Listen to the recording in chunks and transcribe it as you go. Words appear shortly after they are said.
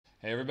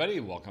Hey everybody,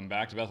 welcome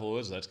back to Bethel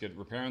Woods. Let's get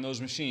repairing those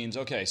machines.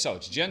 Okay, so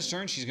it's Jen's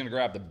turn. She's going to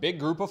grab the big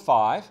group of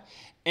 5.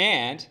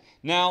 And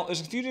now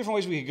there's a few different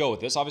ways we could go with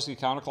this. Obviously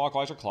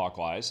counterclockwise or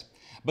clockwise.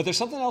 But there's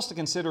something else to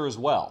consider as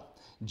well.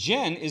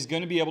 Jen is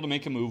going to be able to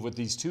make a move with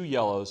these 2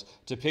 yellows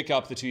to pick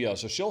up the 2 yellows.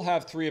 So she'll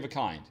have 3 of a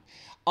kind.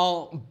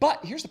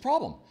 But here's the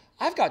problem.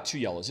 I've got 2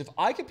 yellows. If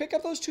I could pick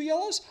up those 2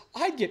 yellows,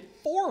 I'd get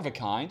 4 of a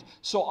kind.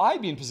 So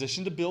I'd be in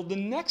position to build the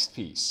next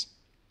piece.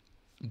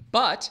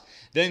 But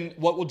then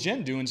what will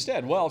Jen do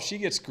instead? Well, if she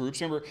gets groups,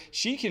 remember,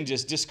 she can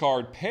just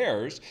discard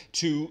pairs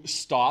to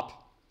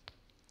stop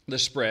the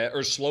spread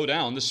or slow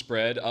down the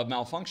spread of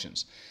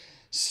malfunctions.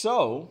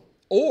 So,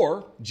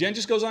 or Jen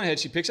just goes on ahead,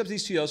 she picks up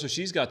these 2 yellows, so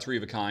she's got 3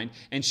 of a kind,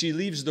 and she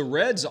leaves the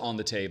reds on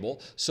the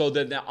table so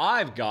that now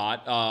I've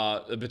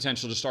got the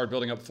potential to start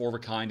building up 4 of a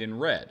kind in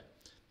red.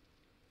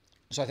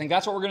 So I think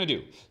that's what we're going to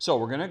do. So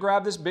we're going to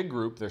grab this big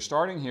group. They're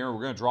starting here.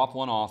 We're going to drop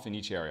 1 off in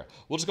each area.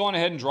 We'll just go on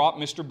ahead and drop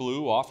Mr.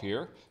 Blue off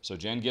here. So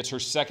Jen gets her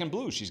 2nd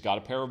blue. She's got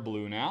a pair of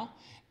blue now.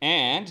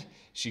 And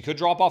she could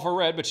drop off a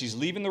red, but she's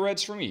leaving the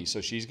reds for me.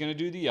 So she's going to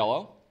do the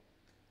yellow.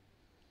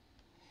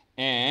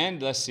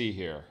 And let's see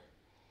here.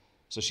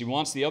 So she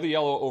wants the other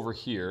yellow over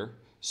here.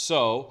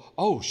 So,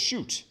 oh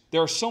shoot,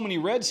 there are so many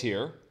reds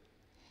here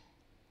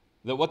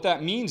that what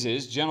that means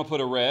is Jen will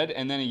put a red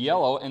and then a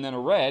yellow and then a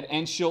red,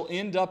 and she'll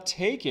end up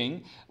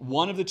taking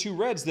one of the 2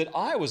 reds that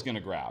I was going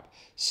to grab.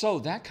 So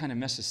that kind of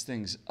messes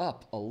things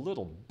up a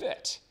little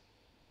bit.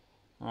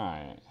 All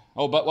right.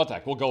 Oh, but what the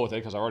heck? We'll go with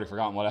it because I've already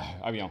forgotten what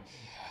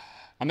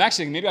I'm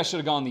actually, maybe I should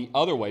have gone the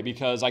other way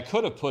because I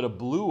could have put a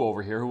blue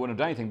over here who wouldn't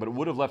have done anything, but it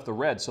would have left the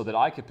red so that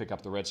I could pick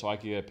up the red so I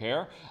could get a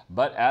pair.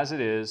 But as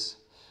it is,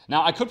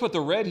 now, I could put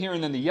the red here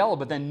and then the yellow,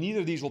 but then neither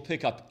of these will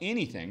pick up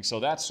anything, so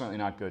that's certainly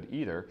not good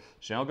either.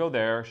 She'll go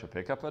there, she'll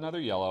pick up another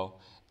yellow,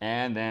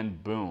 and then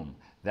boom.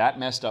 That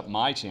messed up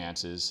my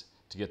chances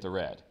to get the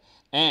red.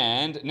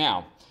 And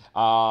now,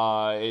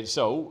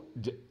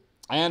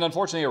 and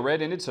unfortunately a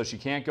red ended, so she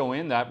can't go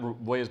in. That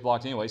way is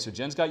blocked anyway, so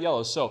Jen's got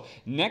yellows. So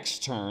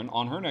next turn,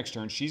 on her next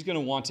turn, she's going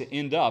to want to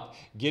end up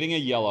getting a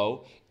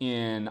yellow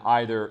in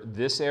either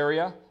this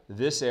area,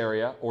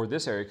 or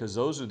this area, because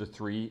those are the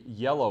 3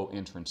 yellow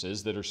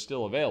entrances that are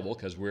still available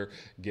because we're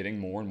getting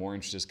more and more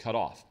entrances cut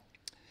off.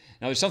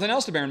 Now there's something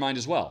else to bear in mind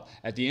as well.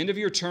 At the end of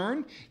your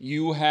turn,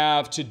 you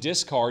have to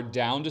discard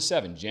down to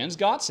 7. Jen's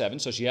got 7,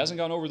 so she hasn't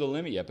gone over the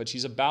limit yet, but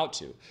she's about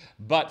to.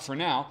 But for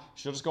now,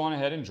 she'll just go on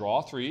ahead and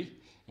draw 3,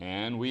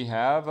 and we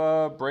have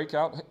a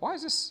breakout. Why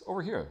is this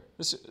over here?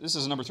 This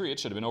is number 3. It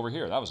should have been over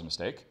here. That was a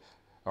mistake.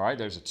 All right,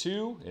 there's a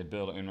 2. It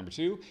built in number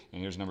 2,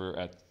 and here's number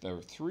at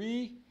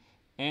 3.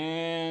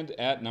 And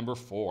at number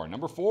 4.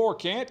 Number 4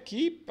 can't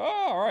keep. Oh,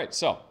 all right,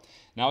 so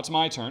now it's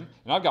my turn.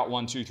 And I've got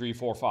 1, 2, 3,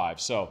 4,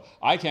 5. So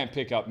I can't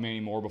pick up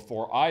many more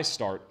before I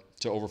start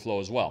to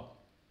overflow as well.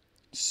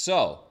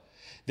 So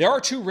there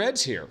are 2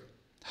 reds here.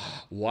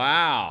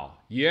 Wow.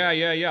 Yeah.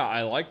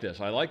 I like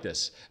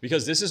this.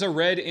 Because this is a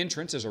red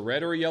entrance. There's a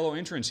red or a yellow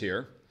entrance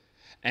here.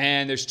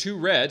 And there's 2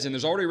 reds, and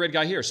there's already a red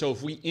guy here. So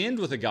if we end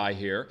with a guy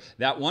here,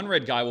 that 1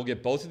 red guy will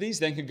get both of these,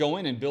 then could go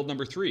in and build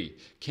number 3.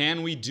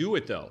 Can we do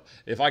it, though?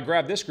 If I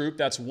grab this group,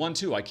 that's 1,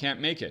 2. I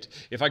can't make it.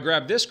 If I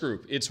grab this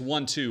group, it's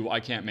 1, 2. I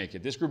can't make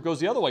it. This group goes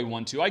the other way,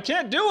 1, 2. I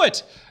can't do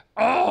it!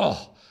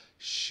 Oh,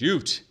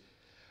 shoot.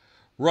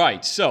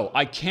 Right, so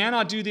I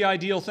cannot do the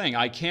ideal thing.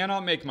 I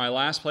cannot make my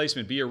last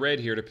placement be a red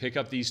here to pick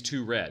up these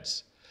 2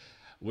 reds,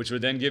 which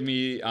would then give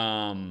me,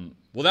 that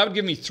would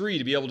give me 3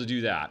 to be able to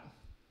do that.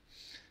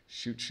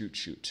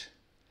 Shoot.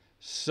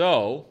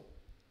 So,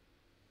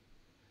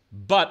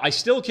 but I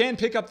still can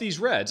pick up these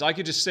reds. I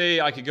could just say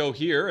I could go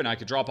here and I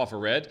could drop off a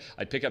red.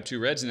 I'd pick up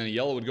 2 reds and then a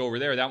yellow would go over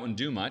there. That wouldn't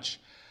do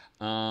much.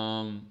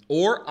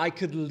 Or I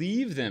could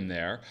leave them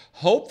there.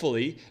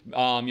 Hopefully,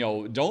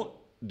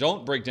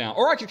 don't break down.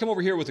 Or I could come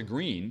over here with a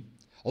green.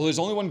 Although there's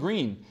only 1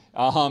 green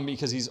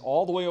because he's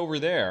all the way over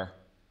there.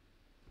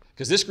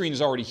 Because this green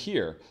is already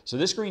here. So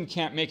this green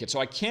can't make it. So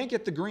I can't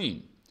get the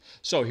green.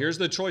 So here's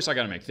the choice I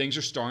got to make. Things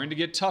are starting to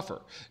get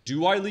tougher.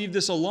 Do I leave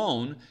this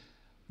alone?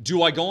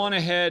 Do I go on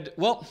ahead?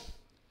 Well,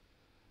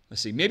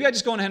 let's see. Maybe I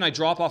just go on ahead and I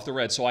drop off the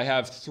red. So I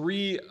have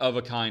 3 of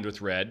a kind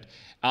with red.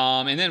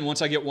 And then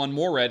once I get 1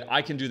 more red,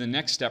 I can do the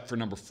next step for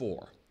number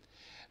 4.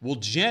 Will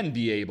Jen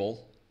be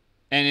able?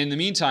 And in the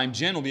meantime,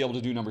 Jen will be able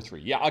to do number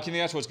 3. Yeah, I think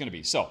that's what it's going to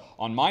be. So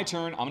on my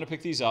turn, I'm going to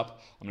pick these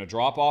up. I'm going to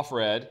drop off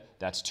red.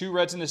 That's 2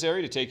 reds in this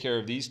area to take care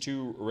of these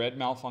 2 red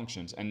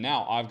malfunctions. And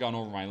now I've gone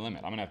over my limit.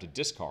 I'm going to have to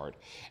discard.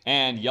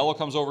 And yellow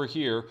comes over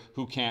here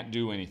who can't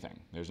do anything.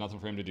 There's nothing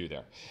for him to do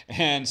there.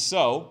 And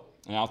so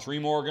now 3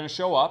 more are going to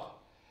show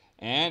up.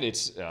 And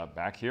it's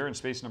back here in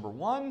space number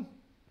 1.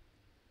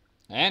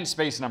 And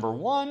space number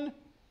 1.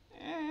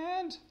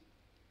 And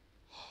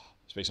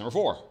space number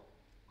 4.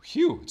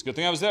 Phew, it's a good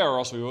thing I was there, or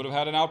else we would have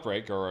had an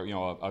outbreak or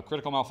a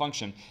critical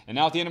malfunction. And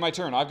now at the end of my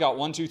turn, I've got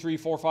 1, 2, 3,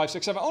 4, 5,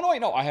 6, 7. Oh, no,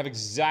 wait, no, I have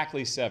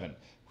exactly 7.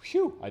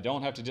 Whew, I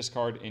don't have to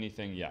discard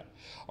anything yet.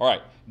 All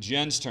right,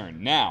 Jen's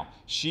turn. Now,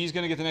 she's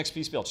going to get the next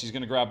piece built. She's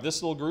going to grab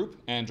this little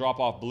group and drop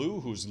off Blue,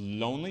 who's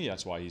lonely.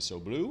 That's why he's so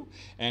blue.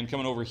 And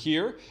coming over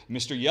here,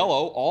 Mr.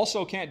 Yellow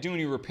also can't do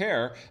any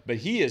repair, but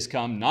he has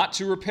come not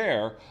to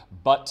repair,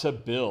 but to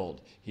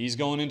build. He's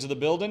going into the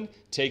building,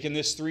 taking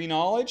this 3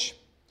 knowledge.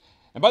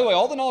 And by the way,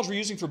 all the knowledge we're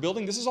using for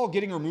building, this is all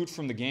getting removed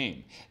from the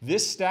game.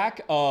 This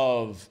stack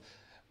of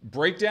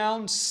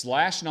breakdown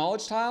 /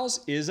 knowledge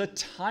tiles is a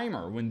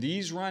timer. When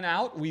these run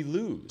out, we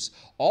lose.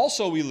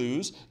 Also, we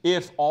lose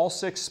if all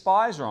 6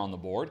 spies are on the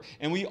board,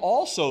 and we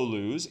also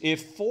lose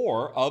if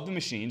 4 of the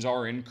machines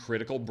are in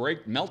critical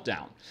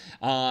meltdown.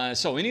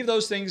 So any of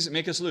those things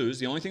make us lose.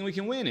 The only thing we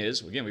can win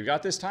is, again, we've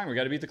got this timer, we've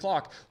got to beat the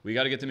clock, we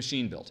got to get the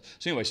machine built.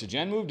 So anyway, so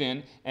Jen moved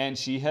in, and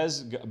she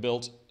has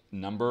built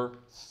number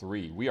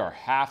 3. We are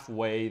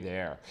halfway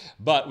there.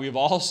 But we've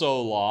also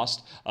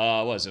lost,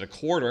 what is it, a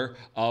quarter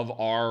of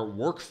our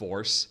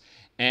workforce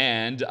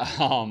and,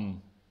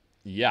 and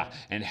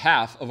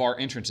half of our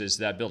entrances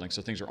to that building.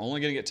 So things are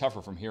only going to get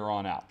tougher from here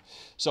on out.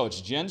 So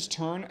it's Jen's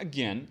turn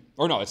again.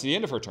 Or no, it's the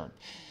end of her turn.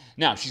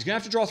 Now, she's going to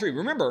have to draw 3.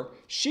 Remember,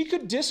 she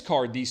could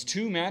discard these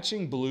 2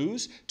 matching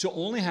blues to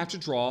only have to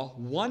draw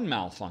 1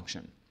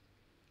 malfunction.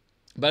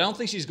 But I don't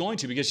think she's going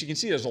to, because you can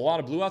see there's a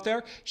lot of blue out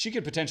there. She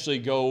could potentially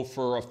go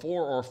for a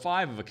 4 or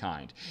 5 of a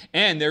kind.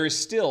 And there is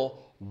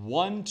still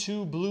 1,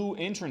 2 blue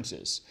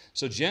entrances.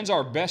 So Jen's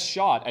our best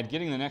shot at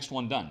getting the next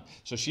one done.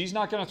 So she's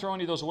not going to throw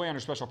any of those away under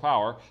special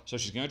power. So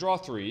she's going to draw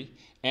 3.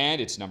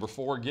 And it's number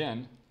 4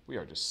 again. We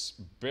are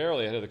just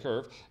barely ahead of the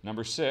curve.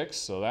 Number 6.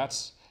 So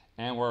that's,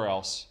 and where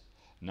else?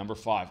 Number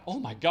 5. Oh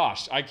my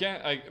gosh,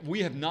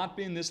 we have not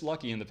been this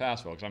lucky in the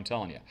past, folks, I'm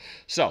telling you.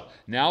 So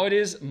now it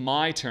is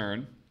my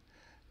turn.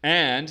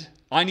 And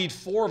I need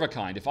 4 of a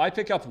kind. If I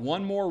pick up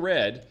 1 more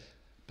red,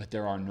 but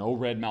there are no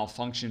red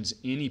malfunctions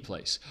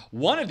anyplace.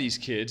 One of these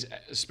kids'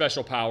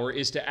 special power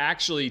is to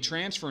actually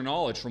transfer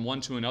knowledge from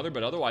one to another,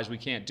 but otherwise we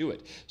can't do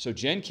it. So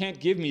Jen can't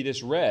give me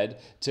this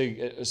red,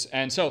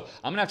 and so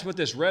I'm going to have to put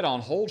this red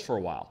on hold for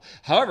a while.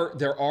 However,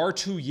 there are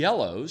 2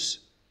 yellows.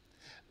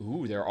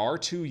 Ooh, there are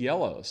 2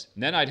 yellows.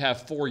 And then I'd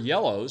have 4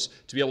 yellows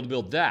to be able to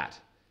build that.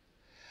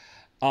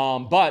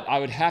 But I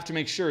would have to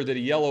make sure that a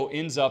yellow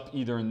ends up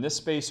either in this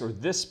space or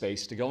this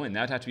space to go in.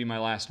 That'd have to be my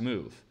last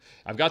move.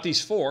 I've got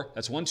these 4.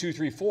 That's 1, 2,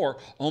 3, 4.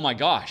 Oh my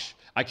gosh,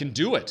 I can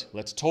do it.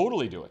 Let's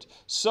totally do it.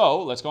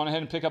 So let's go on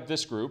ahead and pick up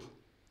this group.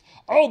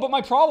 Oh, but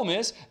my problem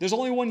is there's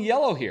only 1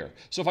 yellow here.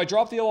 So if I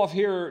drop the yellow off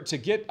here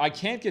I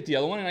can't get the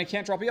other one, and I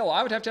can't drop a yellow.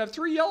 I would have to have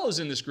 3 yellows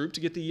in this group to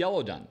get the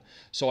yellow done.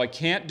 So I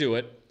can't do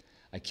it.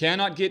 I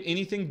cannot get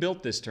anything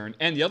built this turn.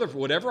 And the other,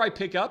 whatever I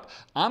pick up,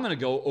 I'm going to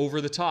go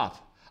over the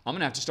top. I'm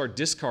going to have to start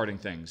discarding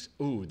things.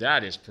 Ooh,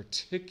 that is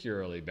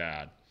particularly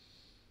bad.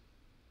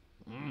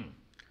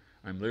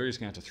 I'm literally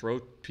just going to have to throw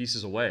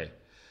pieces away.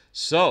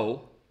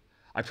 So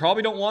I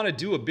probably don't want to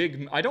do a big,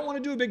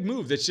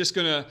 move that's just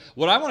going to,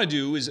 what I want to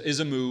do is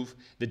a move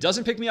that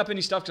doesn't pick me up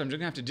any stuff because I'm just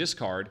going to have to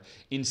discard.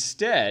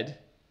 Instead,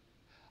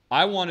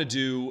 I want to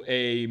do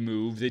a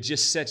move that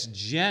just sets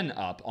Jen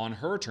up on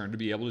her turn to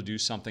be able to do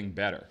something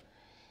better.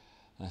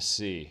 Let's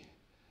see.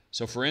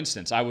 So for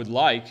instance, I would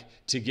like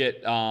to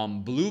get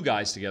blue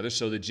guys together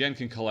so that Jen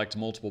can collect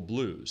multiple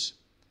blues.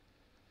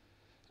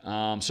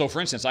 So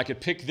for instance, I could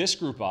pick this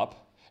group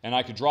up, and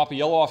I could drop a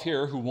yellow off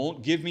here who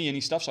won't give me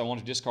any stuff, so I want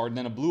to discard, and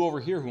then a blue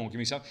over here who won't give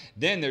me stuff.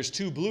 Then there's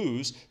 2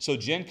 blues, so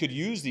Jen could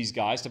use these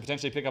guys to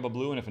potentially pick up a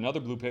blue, and if another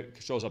blue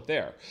shows up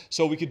there.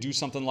 So we could do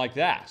something like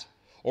that.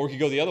 Or we could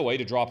go the other way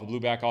to drop a blue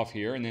back off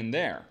here and then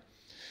there.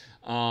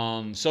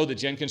 So that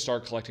Jen can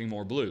start collecting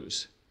more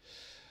blues.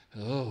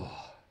 Oh.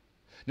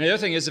 Now, the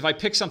other thing is, if I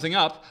pick something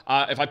up,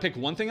 if I pick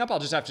one thing up, I'll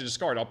just have to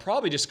discard. I'll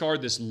probably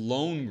discard this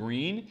lone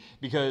green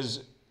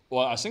because,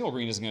 well, a single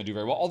green isn't going to do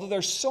very well, although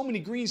there's so many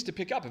greens to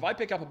pick up. If I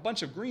pick up a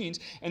bunch of greens,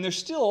 and there's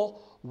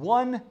still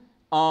 1,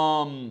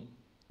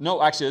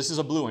 no, actually, this is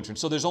a blue entrance,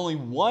 so there's only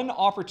 1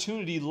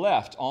 opportunity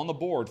left on the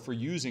board for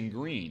using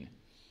green.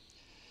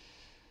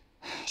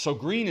 So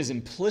green is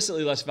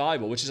implicitly less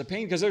valuable, which is a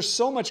pain because there's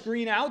so much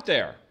green out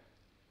there.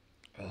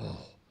 Oh,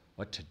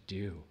 what to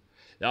do?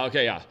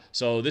 Okay, yeah.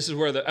 So this is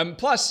where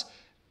plus,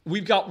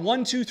 we've got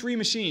 1, 2, 3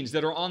 machines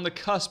that are on the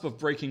cusp of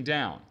breaking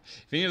down.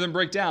 If any of them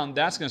break down,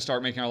 that's going to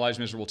start making our lives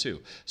miserable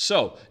too.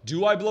 So,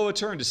 do I blow a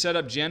turn to set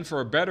up Jen for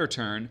a better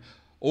turn,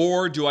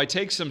 or do I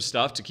take some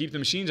stuff to keep the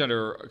machines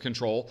under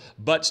control,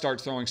 but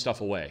start throwing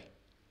stuff away?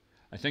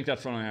 I think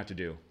that's what I'm going to have to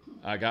do.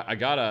 I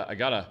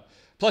gotta.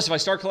 Plus, if I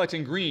start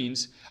collecting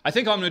greens, I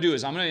think what I'm going to do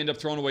is I'm going to end up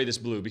throwing away this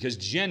blue because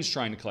Jen's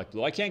trying to collect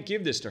blue. I can't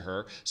give this to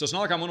her, so it's not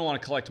like I'm going to want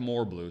to collect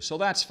more blue. So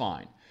that's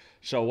fine.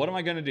 So what am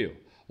I going to do?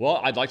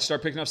 Well, I'd like to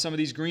start picking up some of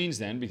these greens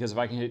then, because if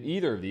I can hit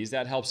either of these,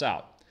 that helps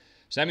out.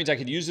 So that means I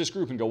could use this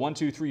group and go 1,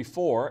 2, 3,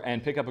 4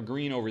 and pick up a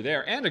green over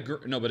there. And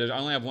no, but I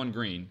only have 1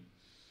 green.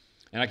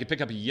 And I could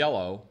pick up a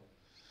yellow.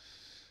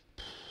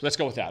 Let's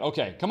go with that.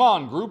 Okay, come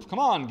on, group. Come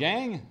on,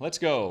 gang. Let's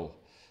go.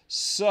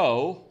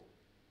 So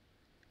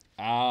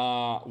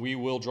we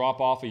will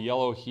drop off a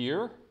yellow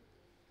here.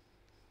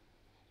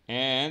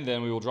 And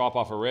then we will drop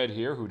off a red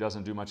here who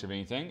doesn't do much of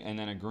anything. And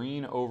then a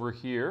green over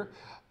here.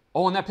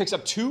 Oh, and that picks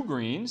up 2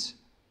 greens.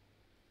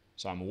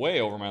 So I'm way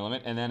over my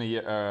limit. And then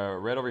a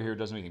red over here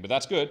doesn't do anything. But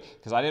that's good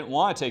because I didn't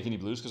want to take any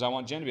blues because I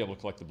want Jen to be able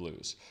to collect the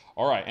blues.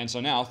 All right, and so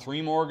now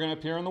 3 more are going to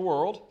appear in the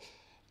world.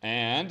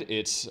 And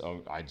it's,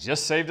 I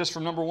just saved us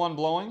from number 1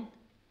 blowing.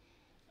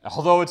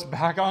 Although it's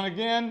back on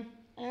again.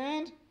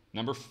 And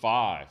number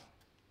 5.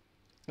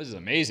 This is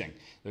amazing.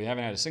 We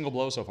haven't had a single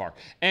blow so far.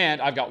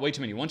 And I've got way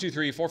too many. 1, 2,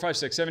 3, 4, 5,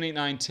 6, 7, 8,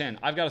 9, 10.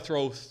 I've got to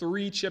throw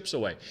 3 chips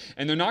away.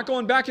 And they're not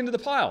going back into the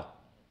pile.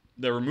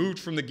 They're removed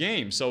from the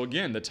game. So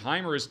again, the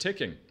timer is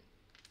ticking.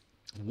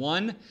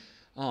 1.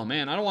 Oh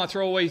man, I don't want to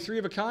throw away 3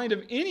 of a kind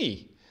of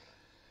any.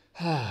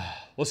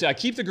 Let's see, I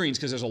keep the greens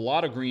because there's a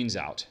lot of greens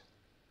out.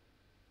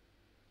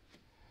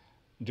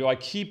 Do I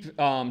keep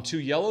 2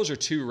 yellows or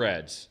 2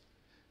 reds?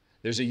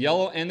 There's a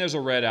yellow and there's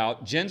a red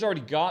out. Jen's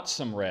already got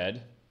some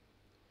red.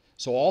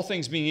 So all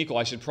things being equal,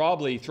 I should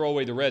probably throw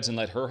away the reds and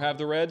let her have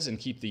the reds and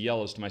keep the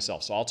yellows to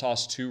myself. So I'll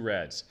toss 2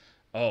 reds.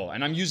 Oh,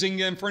 and I'm using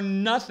them for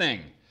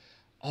nothing.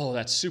 Oh,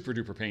 that's super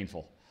duper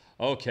painful.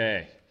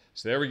 Okay,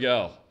 so there we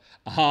go.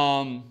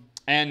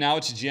 And now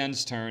it's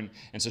Jen's turn.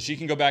 And so she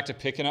can go back to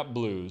picking up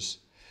blues.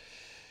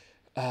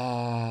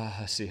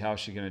 Let's see, how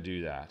is she going to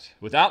do that?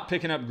 Without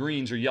picking up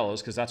greens or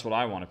yellows, because that's what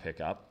I want to pick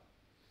up.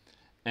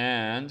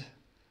 And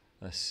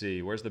let's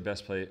see, where's the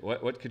best play?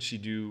 What could she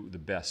do the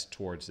best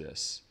towards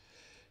this?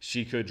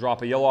 She could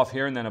drop a yellow off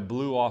here and then a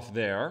blue off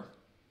there.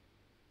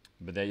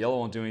 But that yellow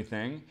won't do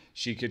anything.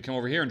 She could come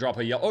over here and drop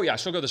a yellow. Oh, yeah,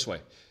 she'll go this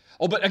way.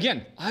 Oh, but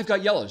again, I've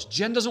got yellows.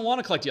 Jen doesn't want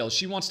to collect yellows.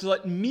 She wants to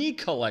let me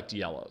collect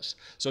yellows.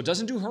 So it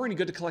doesn't do her any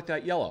good to collect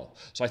that yellow.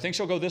 So I think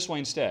she'll go this way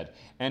instead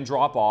and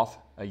drop off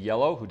a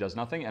yellow who does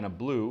nothing and a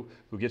blue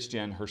who gets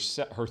Jen her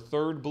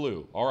 3rd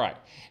blue. All right.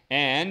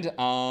 And,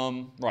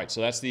 right,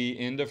 so that's the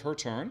end of her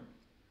turn.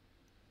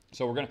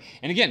 So we're going to,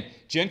 and again,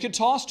 Jen could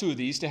toss 2 of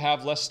these to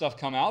have less stuff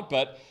come out,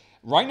 but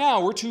right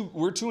now we're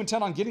too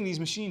intent on getting these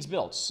machines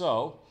built.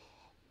 So,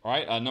 all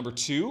right, number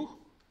 2,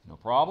 no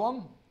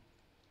problem.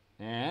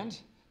 And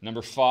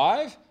number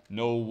 5,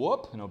 no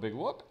whoop, no big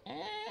whoop.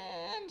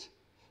 And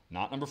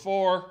not number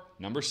 4,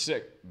 number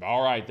 6.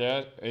 All right,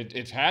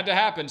 it had to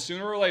happen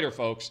sooner or later,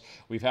 folks.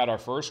 We've had our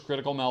first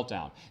critical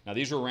meltdown. Now,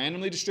 these were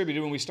randomly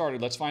distributed when we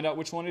started. Let's find out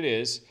which one it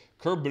is.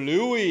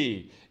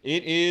 Kerblooey.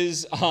 It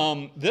is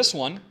this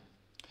one,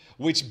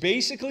 which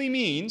basically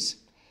means,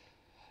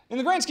 in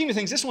the grand scheme of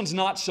things, this one's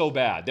not so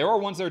bad. There are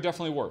ones that are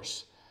definitely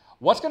worse.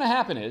 What's going to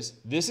happen is,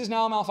 this is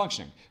now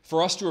malfunctioning.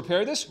 For us to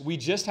repair this, we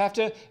just have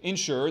to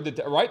ensure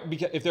that,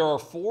 because if there are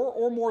 4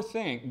 or more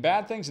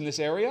bad things in this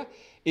area,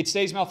 it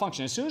stays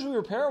malfunctioning. As soon as we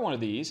repair one of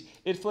these,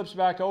 it flips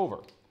back over.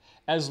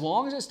 As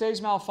long as it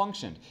stays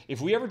malfunctioned, if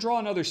we ever draw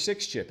another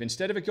 6 chip,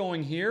 instead of it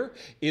going here,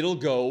 it'll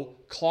go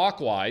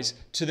clockwise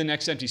to the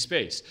next empty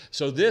space.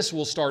 So this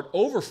will start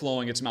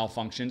overflowing its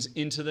malfunctions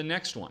into the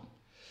next one.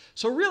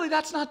 So really,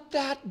 that's not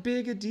that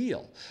big a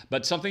deal.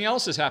 But something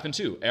else has happened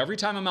too. Every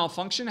time a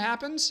malfunction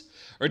happens,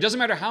 or it doesn't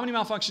matter how many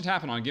malfunctions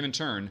happen on a given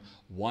turn,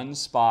 1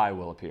 spy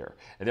will appear.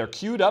 And they're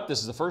queued up. This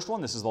is the first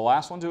one. This is the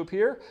last one to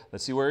appear.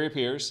 Let's see where he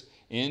appears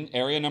in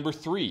area number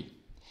 3.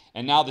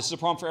 And now this is a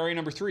problem for area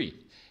number 3.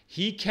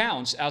 He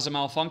counts as a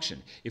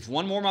malfunction. If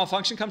one more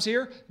malfunction comes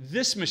here,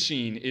 this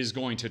machine is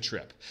going to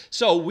trip.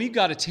 So we've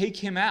got to take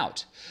him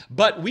out.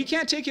 But we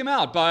can't take him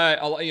out by,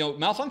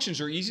 malfunctions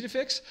are easy to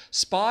fix.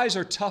 Spies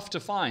are tough to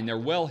find. They're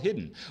well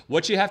hidden.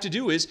 What you have to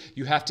do is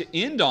you have to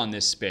end on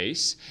this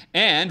space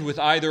and with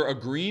either a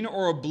green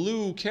or a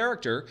blue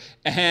character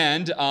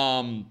and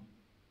to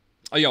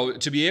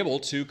be able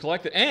to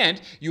collect it.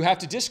 And you have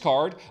to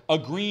discard a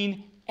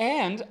green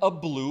and a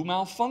blue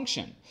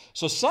malfunction.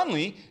 So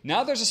suddenly,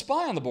 now there's a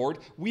spy on the board.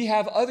 We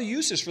have other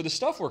uses for the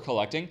stuff we're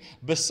collecting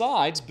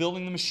besides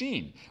building the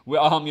machine.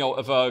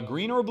 If a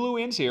green or a blue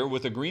ends here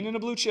with a green and a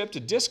blue chip to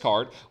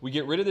discard, we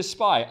get rid of this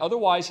spy.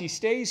 Otherwise, he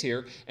stays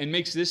here and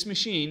makes this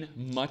machine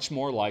much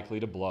more likely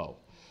to blow.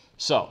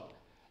 So,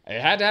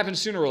 it had to happen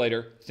sooner or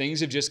later.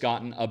 Things have just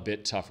gotten a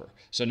bit tougher.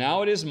 So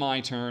now it is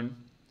my turn.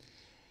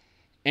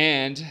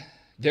 And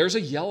there's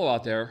a yellow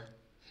out there.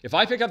 If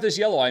I pick up this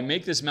yellow, I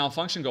make this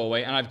malfunction go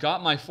away, and I've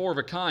got my 4 of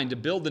a kind to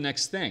build the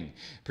next thing.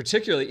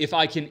 Particularly, if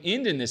I can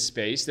end in this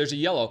space, there's a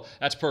yellow,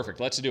 that's perfect.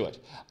 Let's do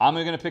it. I'm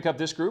going to pick up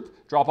this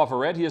group, drop off a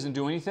red. He doesn't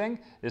do anything.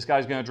 This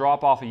guy's going to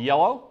drop off a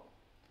yellow.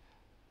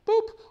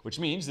 Boop, which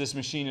means this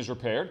machine is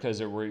repaired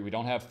because we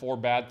don't have 4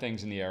 bad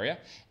things in the area.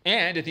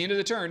 And at the end of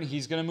the turn,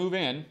 he's going to move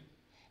in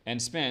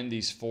and spend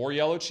these 4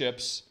 yellow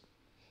chips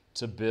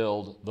to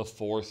build the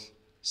 4th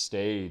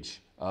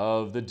stage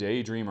of the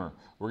Daydreamer.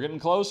 We're getting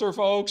closer,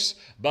 folks,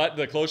 but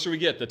the closer we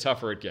get, the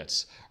tougher it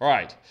gets. All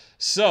right,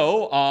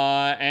 so,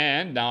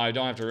 and now I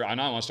want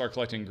to start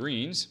collecting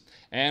greens,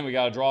 and we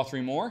got to draw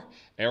 3 more.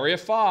 Area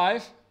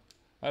 5,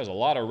 there's a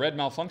lot of red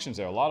malfunctions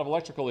there, a lot of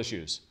electrical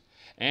issues.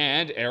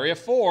 And area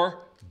 4,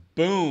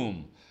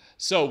 boom.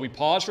 So we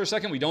pause for a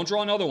second, we don't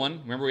draw another one.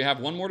 Remember, we have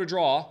 1 more to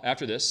draw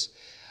after this.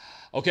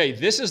 Okay,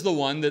 this is the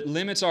one that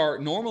limits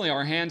normally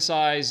our hand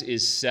size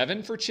is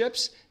 7 for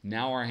chips.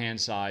 Now our hand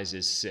size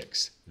is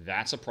 6.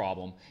 That's a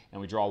problem.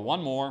 And we draw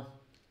one more,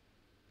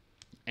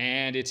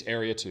 and it's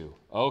area 2.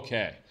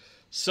 Okay,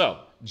 so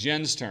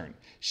Jen's turn.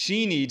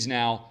 She needs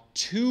now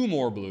 2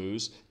 more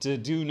blues to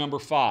do number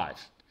 5.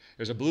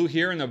 There's a blue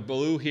here and a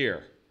blue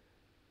here.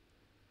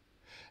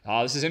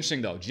 This is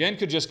interesting, though. Jen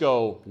could just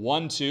go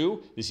 1,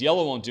 2. This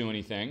yellow won't do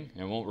anything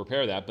and won't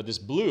repair that, but this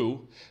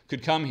blue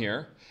could come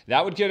here.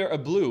 That would get her a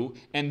blue,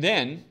 and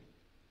then,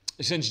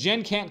 since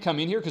Jen can't come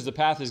in here because the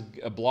path is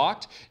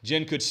blocked,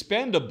 Jen could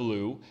spend a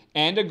blue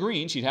and a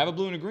green. She'd have a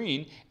blue and a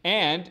green,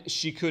 and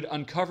she could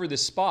uncover the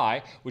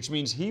spy, which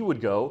means he would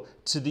go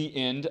to the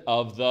end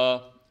of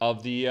the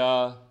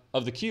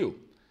queue,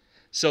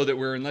 so that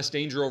we're in less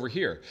danger over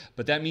here.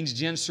 But that means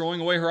Jen's throwing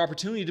away her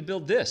opportunity to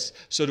build this.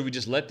 So do we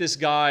just let this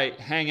guy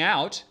hang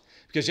out?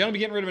 Because Jen will be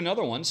getting rid of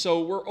another one,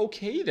 so we're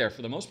okay there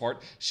for the most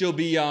part. She'll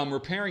be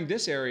repairing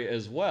this area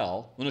as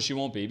well. Well, no, she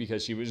won't be,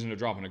 because she was going to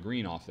drop a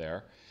green off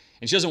there.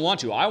 And she doesn't want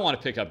to. I want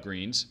to pick up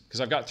greens,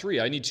 because I've got 3.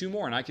 I need 2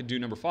 more, and I could do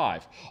number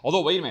 5.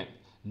 Although, wait a minute.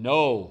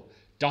 No.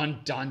 Dun,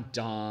 dun,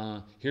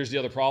 dun. Here's the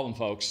other problem,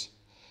 folks.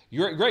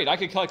 You're great. I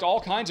could collect all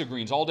kinds of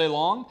greens all day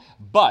long,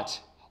 but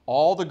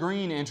all the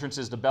green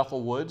entrances to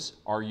Bethel Woods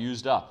are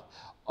used up.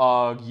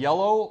 A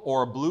yellow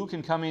or a blue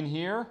can come in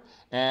here,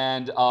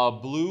 and a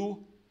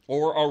blue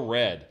or a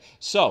red.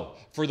 So,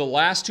 for the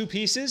last 2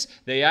 pieces,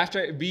 they have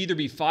to either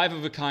be 5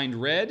 of a kind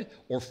red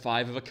or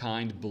 5 of a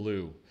kind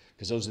blue,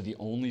 because those are the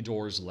only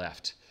doors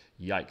left.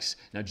 Yikes.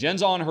 Now,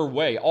 Jen's on her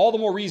way. All the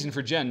more reason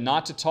for Jen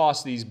not to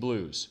toss these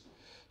blues.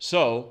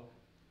 So,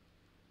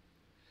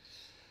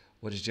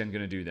 what is Jen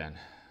going to do then?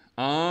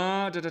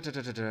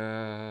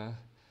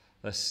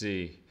 Let's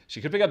see. She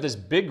could pick up this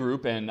big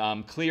group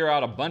and clear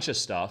out a bunch of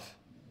stuff.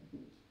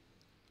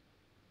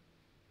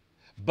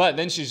 But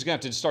then she's going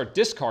to have to start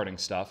discarding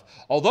stuff.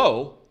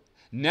 Although,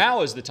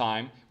 now is the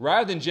time,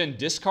 rather than Jen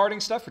discarding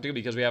stuff,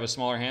 particularly because we have a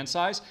smaller hand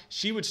size,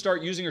 she would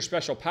start using her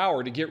special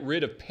power to get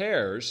rid of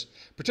pairs,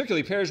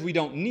 particularly pairs we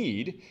don't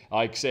need,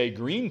 like, say,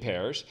 green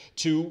pairs,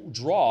 to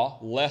draw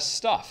less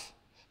stuff.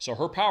 So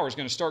her power is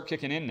going to start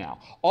kicking in now.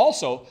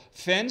 Also,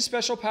 Fenn's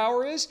special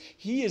power is,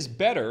 he is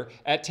better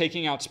at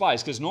taking out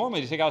spies. Because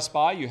normally to take out a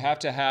spy, you have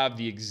to have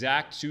the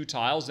exact 2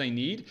 tiles they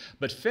need.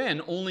 But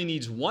Fenn only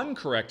needs 1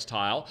 correct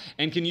tile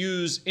and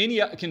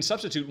can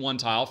substitute 1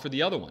 tile for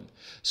the other one.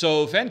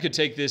 So Fenn could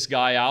take this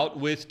guy out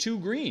with 2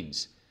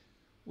 greens,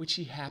 which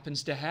he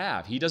happens to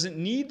have. He doesn't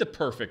need the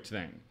perfect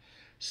thing.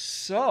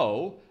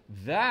 So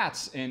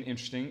that's an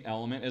interesting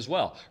element as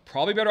well.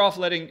 Probably better off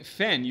letting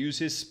Fenn use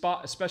his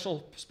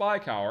special spy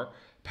power.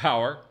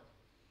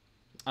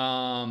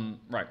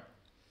 Right.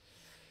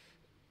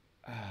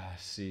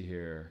 See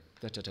here.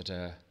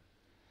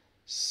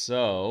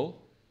 So,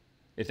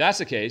 if that's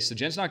the case, so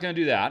Jen's not going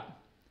to do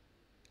that.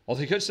 Although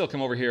he could still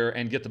come over here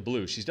and get the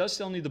blue. She does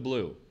still need the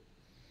blue.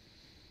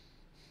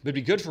 But it'd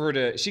be good for her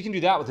to... She can do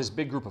that with this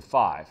big group of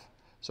 5.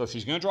 So if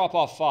she's going to drop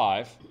off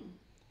 5...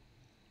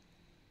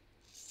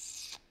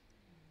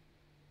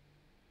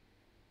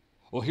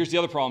 Well, here's the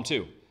other problem,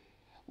 too.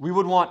 We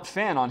would want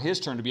Fenn on his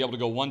turn to be able to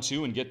go 1,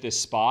 2 and get this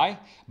spy.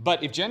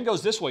 But if Jen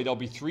goes this way, there'll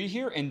be 3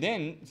 here, and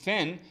then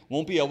Fenn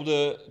won't be able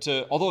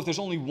to although if there's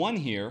only 1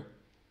 here,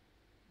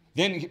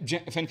 then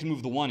Fenn can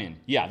move the 1 in.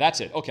 Yeah,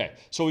 that's it. Okay,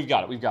 so we've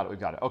got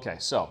it. Okay,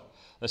 so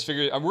let's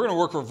figure it. We're going to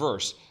work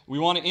reverse. We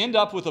want to end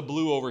up with a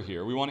blue over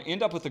here. We want to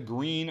end up with a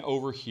green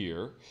over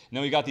here. And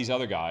then we got these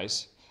other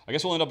guys. I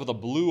guess we'll end up with a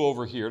blue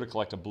over here to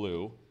collect a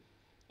blue,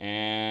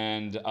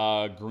 and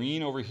a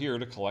green over here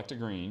to collect a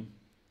green.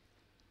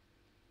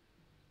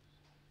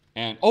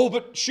 And, oh,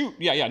 but shoot,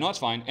 yeah, no, it's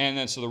fine. And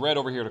then, so the red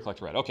over here to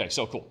collect red. Okay,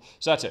 so cool.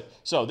 So that's it.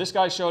 So this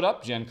guy showed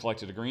up, Jen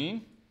collected a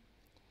green.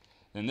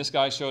 Then this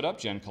guy showed up,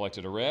 Jen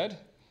collected a red.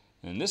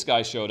 And this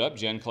guy showed up,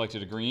 Jen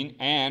collected a green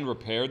and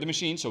repaired the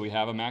machine, so we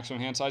have a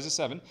maximum hand size of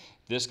 7.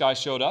 This guy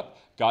showed up,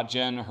 got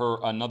Jen her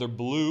another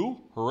blue,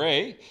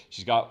 hooray.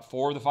 She's got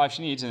 4 of the 5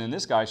 she needs, and then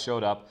this guy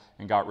showed up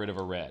and got rid of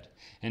a red.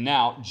 And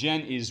now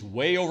Jen is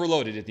way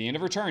overloaded. At the end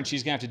of her turn,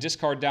 she's going to have to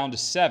discard down to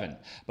 7.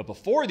 But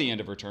before the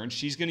end of her turn,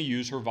 she's going to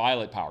use her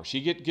violet power. She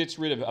gets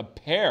rid of a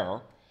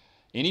pair,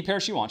 any pair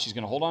she wants. She's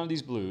going to hold on to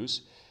these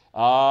blues.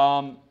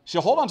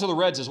 She'll hold on to the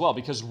reds as well,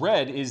 because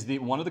red is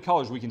one of the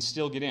colors we can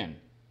still get in.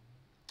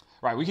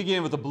 Right, we could get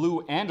in with a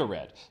blue and a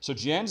red. So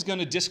Jen's going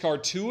to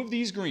discard 2 of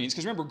these greens,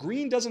 because remember,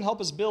 green doesn't help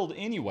us build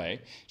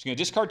anyway. She's going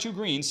to discard 2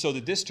 greens so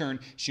that this turn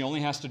she only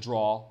has to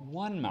draw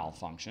 1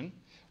 malfunction,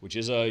 which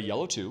is a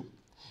yellow 2.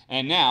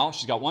 And now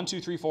she's got 1,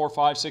 2, 3, 4,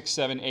 5, 6,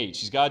 7, 8.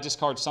 She's got to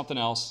discard something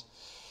else.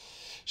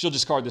 She'll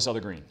discard this other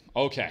green.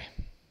 Okay.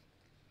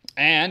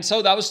 And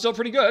so that was still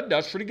pretty good.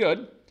 That's pretty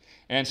good.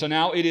 And so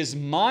now it is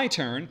my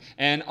turn,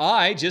 and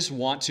I just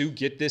want to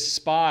get this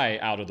spy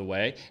out of the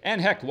way.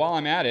 And heck, while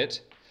I'm at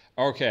it,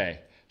 okay,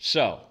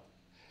 so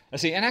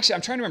let's see. And actually,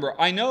 I'm trying to remember.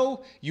 I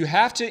know you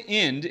have to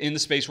end in the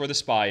space where the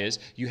spy is.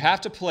 You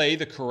have to play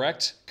the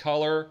correct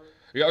color.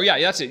 Oh, yeah,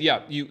 that's it.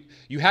 Yeah,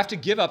 you have to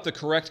give up the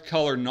correct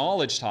color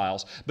knowledge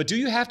tiles. But do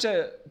you have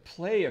to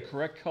play a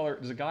correct color?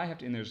 Does a guy have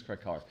to, and there's a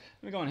correct color.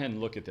 Let me go ahead and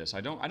look at this.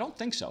 I don't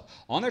think so.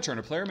 On their turn,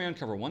 a player may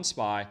uncover one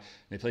spy.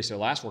 They place their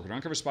last worker to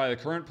uncover spy of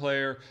the current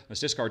player.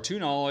 Must discard 2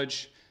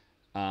 knowledge.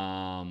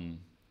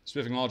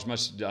 Specific knowledge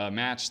must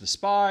match the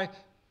spy.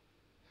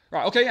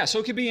 Right, okay, yeah, so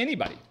it could be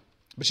anybody.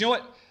 But you know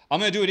what? I'm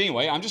going to do it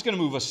anyway. I'm just going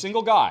to move a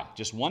single guy,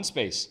 just one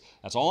space.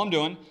 That's all I'm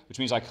doing, which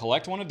means I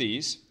collect one of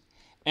these.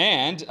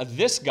 And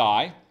this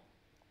guy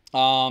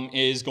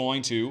is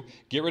going to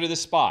get rid of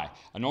this spy.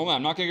 Normally,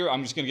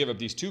 I'm just going to give up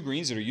these 2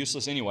 greens that are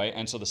useless anyway,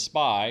 and so the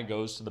spy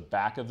goes to the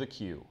back of the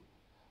queue.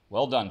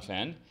 Well done,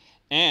 Fen.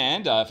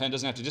 And Fen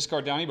doesn't have to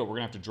discard down any, but we're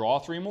going to have to draw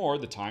 3 more.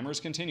 The timer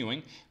is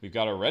continuing. We've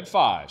got a red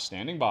 5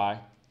 standing by,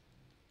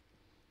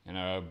 and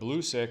a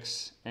blue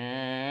 6,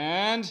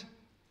 and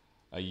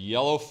a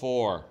yellow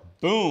 4.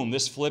 Boom,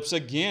 this flips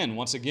again.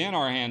 Once again,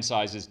 our hand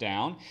size is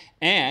down,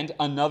 and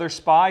another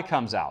spy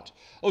comes out.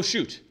 Oh,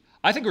 shoot.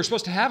 I think we're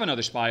supposed to have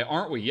another spy,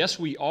 aren't we? Yes,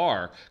 we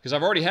are, because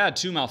I've already had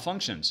 2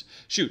 malfunctions.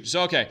 Shoot,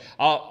 so okay.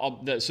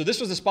 So this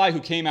was the spy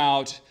who came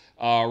out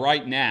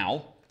right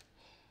now,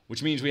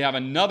 which means we have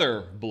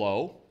another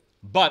blow,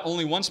 but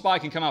only 1 spy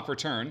can come out per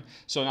turn.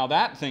 So now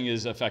that thing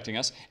is affecting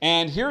us.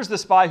 And here's the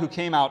spy who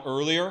came out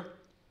earlier,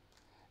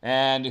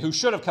 and who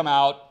should have come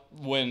out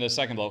when the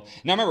second blow.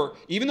 Now remember,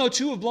 even though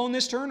 2 have blown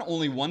this turn,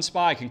 only 1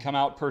 spy can come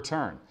out per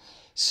turn.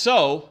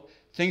 So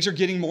things are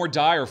getting more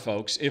dire,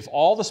 folks. If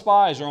all the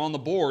spies are on the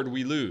board,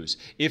 we lose.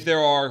 If there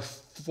are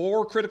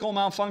 4 critical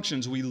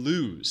malfunctions, we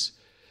lose.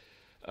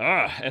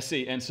 Let's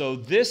see. And so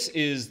this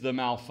is the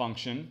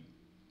malfunction.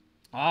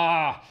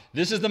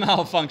 This is the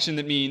malfunction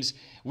that means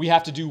we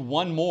have to do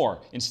 1 more.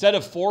 Instead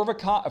of 5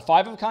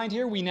 of a kind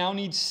here, we now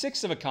need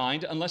 6 of a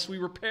kind unless we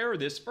repair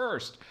this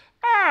first.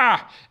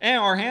 And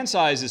our hand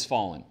size is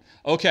fallen.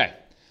 Okay,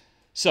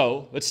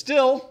 so, but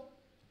still,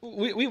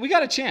 we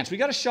got a chance. We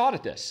got a shot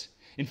at this.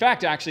 In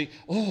fact, actually,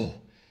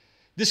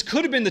 this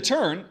could have been the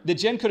turn that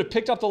Jen could have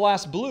picked up the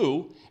last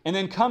blue and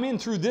then come in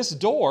through this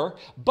door,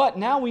 but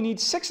now we need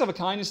 6 of a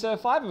kind instead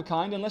of 5 of a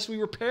kind unless we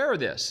repair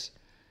this.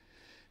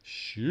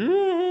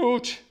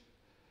 Shoot!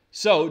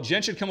 So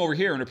Jen should come over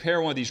here and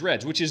repair one of these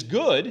reds, which is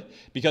good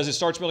because it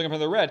starts building up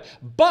another red,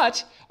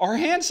 but our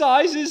hand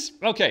size is...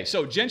 Okay,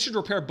 so Jen should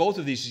repair both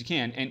of these as she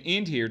can and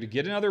end here to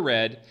get another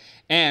red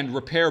and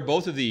repair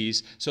both of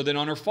these so that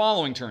on her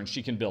following turn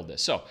she can build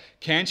this. So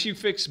can she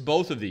fix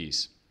both of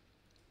these?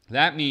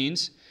 That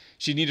means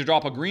she'd need to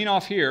drop a green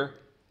off here,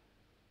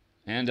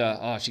 and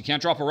she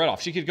can't drop a red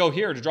off. She could go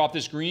here to drop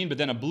this green, but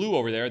then a blue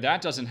over there.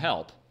 That doesn't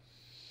help.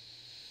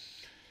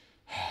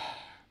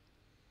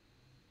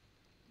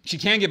 She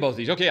can get both of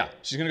these. Okay, yeah,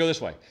 she's going to go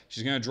this way.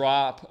 She's going to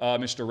drop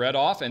Mr. Red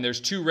off, and there's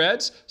 2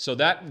 reds, so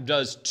that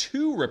does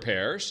 2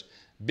 repairs,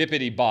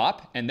 bippity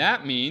bop, and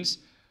that means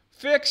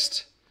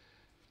fixed.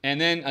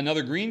 And then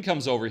another green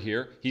comes over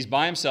here. He's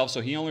by himself,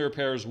 so he only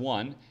repairs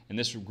 1, and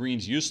this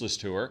green's useless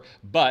to her,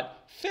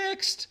 but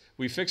fixed.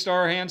 We fixed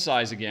our hand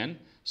size again,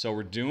 so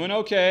we're doing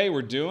okay.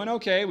 We're doing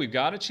okay. We've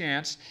got a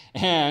chance.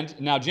 And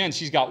now Jen,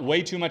 she's got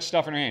way too much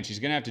stuff in her hand. She's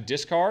going to have to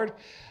discard.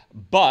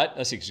 But,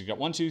 let's see, she's got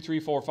 1, 2, 3,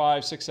 4,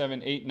 5, 6,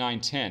 7, 8,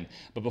 9, 10.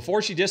 But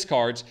before she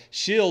discards,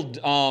 she'll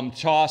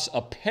toss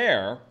a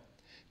pair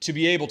to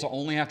be able to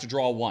only have to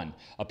draw 1.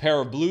 A pair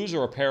of blues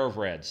or a pair of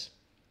reds.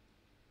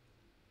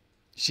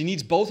 She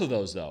needs both of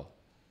those, though.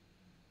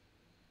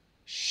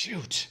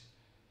 Shoot.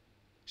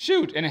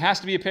 Shoot, and it has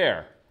to be a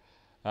pair.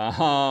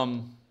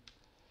 All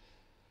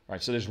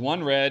right, so there's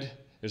 1 red.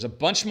 There's a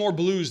bunch more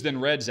blues than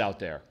reds out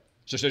there.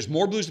 So there's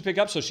more blues to pick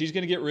up, so she's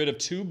going to get rid of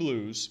 2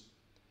 blues.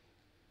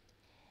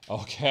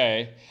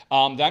 Okay,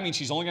 that means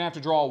she's only going to have to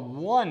draw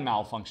 1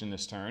 malfunction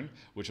this turn,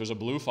 which was a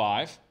blue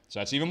 5. So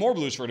that's even more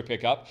blues for her to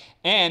pick up.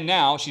 And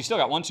now she's still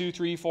got 1, 2,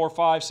 3, 4,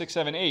 5, 6,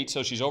 7, 8.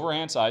 So she's over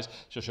hand size.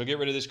 So she'll get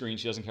rid of this green.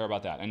 She doesn't care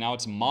about that. And now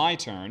it's my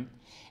turn.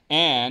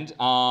 And,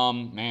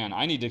 man,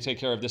 I need to take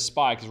care of this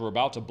spy because we're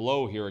about to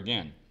blow here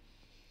again.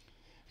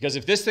 Because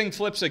if this thing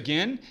flips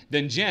again,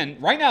 then Jen,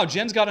 right now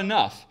Jen's got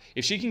enough.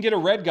 If she can get a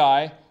red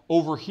guy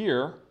over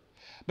here,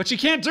 but she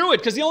can't do it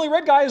because the only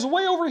red guy is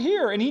way over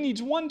here and he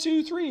needs 1,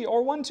 2, 3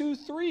 or 1, 2,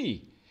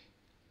 3.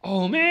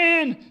 Oh,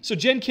 man. So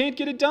Jen can't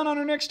get it done on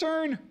her next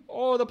turn.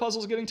 Oh, the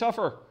puzzle's getting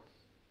tougher.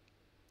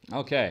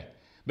 Okay.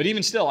 But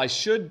even still, I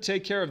should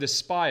take care of this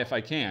spy if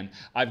I can.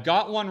 I've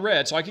got 1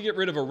 red, so I can get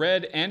rid of a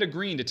red and a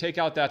green to take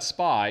out that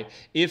spy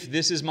if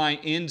this is my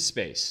end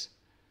space.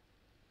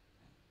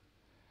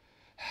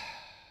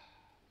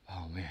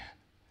 Oh, man.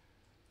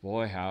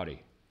 Boy,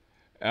 howdy.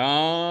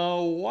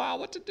 Oh, wow,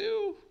 what to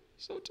do?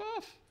 So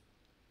tough.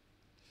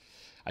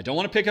 I don't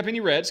want to pick up any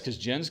reds because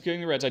Jen's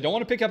getting the reds. I don't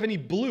want to pick up any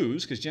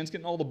blues because Jen's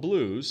getting all the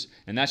blues.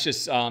 And that's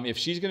just if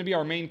she's going to be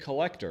our main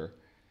collector.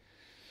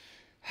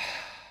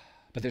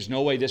 But there's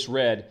no way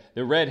the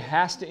red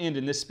has to end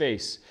in this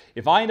space.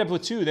 If I end up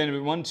with 2, then it would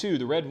be 1, 2.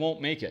 The red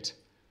won't make it.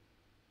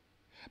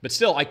 But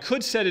still, I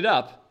could set it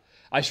up.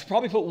 I should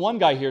probably put 1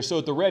 guy here so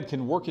that the red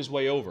can work his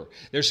way over.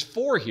 There's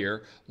 4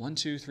 here. 1,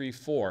 2, 3,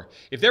 4.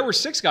 If there were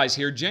 6 guys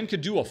here, Jen could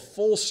do a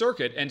full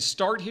circuit and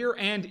start here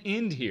and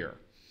end here.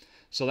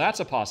 So that's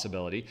a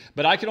possibility.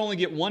 But I could only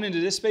get one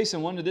into this space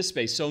and one into this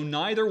space. So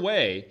neither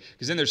way,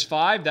 because then there's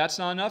 5, that's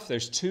not enough.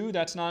 There's 2,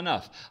 that's not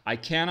enough. I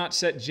cannot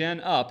set Jen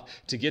up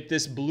to get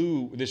this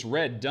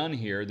red done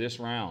here this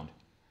round.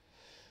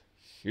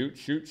 Shoot,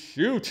 shoot,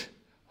 shoot.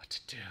 What to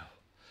do?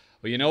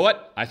 Well, you know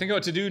what? I think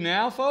what to do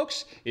now,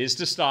 folks, is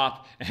to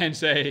stop and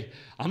say,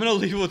 I'm going to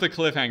leave it with a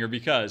cliffhanger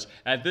because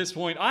at this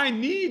point, I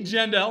need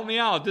Jen to help me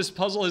out. This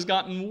puzzle has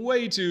gotten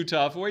way too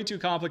tough, way too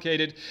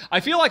complicated.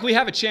 I feel like we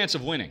have a chance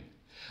of winning.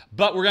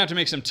 But we're going to have to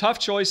make some tough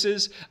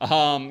choices.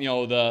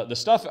 The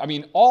stuff,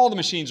 all the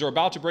machines are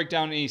about to break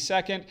down in any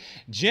second.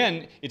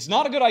 Jen, it's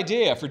not a good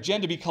idea for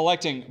Jen to be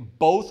collecting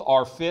both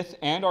our 5th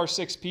and our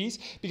 6th piece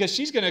because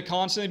she's going to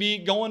constantly be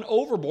going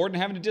overboard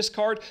and having to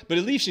discard. But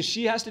at least if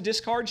she has to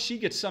discard, she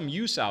gets some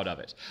use out of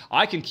it.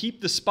 I can keep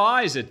the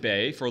spies at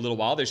bay for a little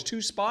while. There's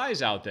 2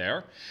 spies out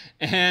there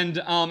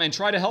and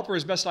try to help her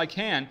as best I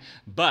can.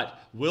 But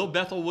will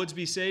Bethel Woods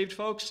be saved,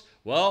 folks?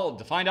 Well,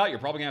 to find out, you're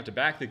probably going to have to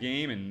back the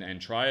game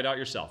and try it out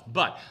yourself.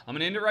 But I'm going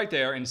to end it right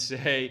there and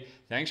say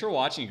thanks for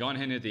watching. You go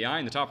ahead and hit the I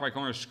in the top right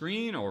corner of the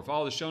screen or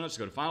follow the show notes to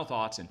go to final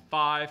thoughts in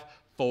 5,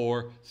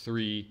 4,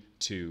 3,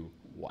 2,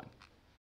 1.